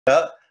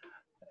Uh,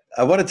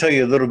 I want to tell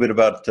you a little bit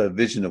about the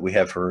vision that we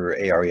have for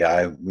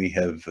AREI. We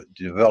have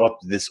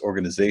developed this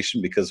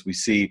organization because we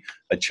see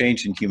a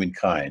change in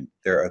humankind.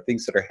 There are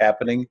things that are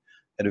happening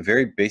at a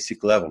very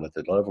basic level, at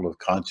the level of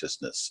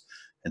consciousness.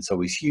 And so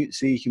we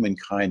see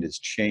humankind is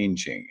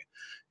changing.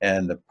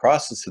 And the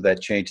process of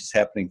that change is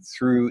happening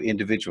through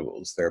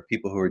individuals. There are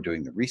people who are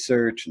doing the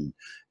research and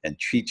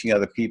teaching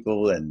other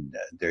people, and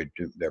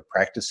they're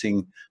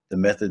practicing the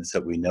methods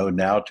that we know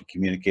now to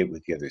communicate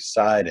with the other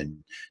side and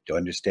to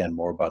understand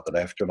more about the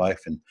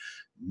afterlife. And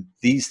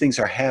these things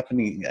are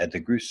happening at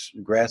the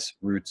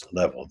grassroots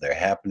level. They're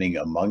happening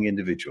among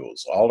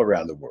individuals all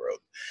around the world.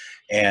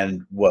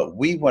 And what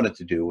we wanted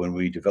to do when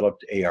we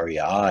developed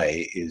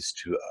AREI is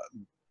to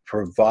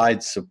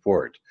provide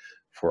support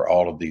for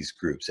all of these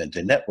groups and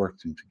to network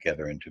them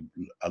together and to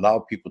allow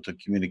people to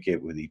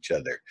communicate with each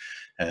other.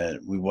 And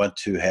we want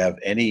to have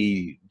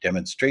any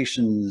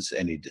demonstrations,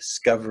 any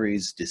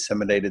discoveries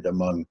disseminated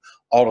among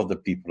all of the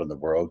people in the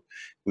world.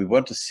 We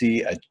want to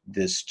see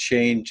this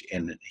change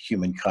in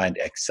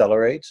humankind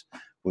accelerate.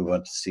 We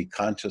want to see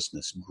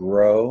consciousness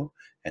grow.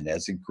 And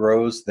as it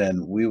grows,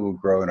 then we will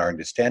grow in our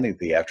understanding of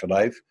the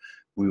afterlife.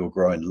 We will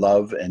grow in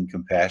love and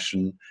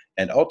compassion,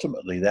 and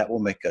ultimately that will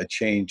make a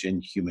change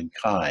in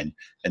humankind.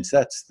 And so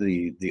that's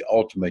the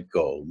ultimate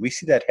goal. We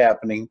see that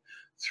happening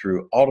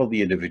through all of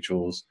the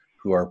individuals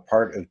who are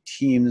part of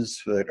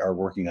teams that are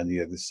working on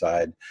the other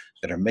side,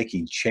 that are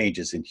making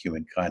changes in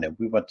humankind, and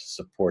we want to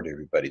support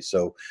everybody.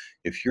 So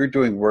if you're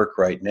doing work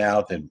right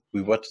now, then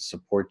we want to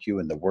support you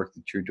in the work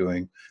that you're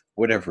doing,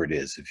 whatever it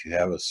is. If you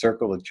have a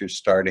circle that you're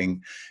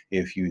starting,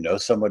 if you know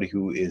somebody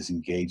who is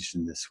engaged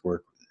in this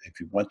work, if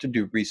you want to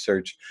do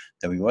research,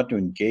 then we want to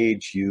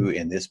engage you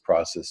in this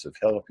process of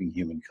helping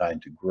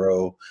humankind to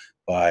grow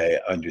by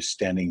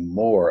understanding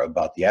more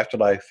about the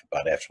afterlife,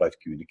 about afterlife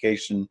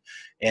communication,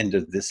 end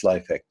of this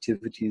life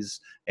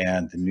activities,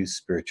 and the new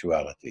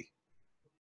spirituality.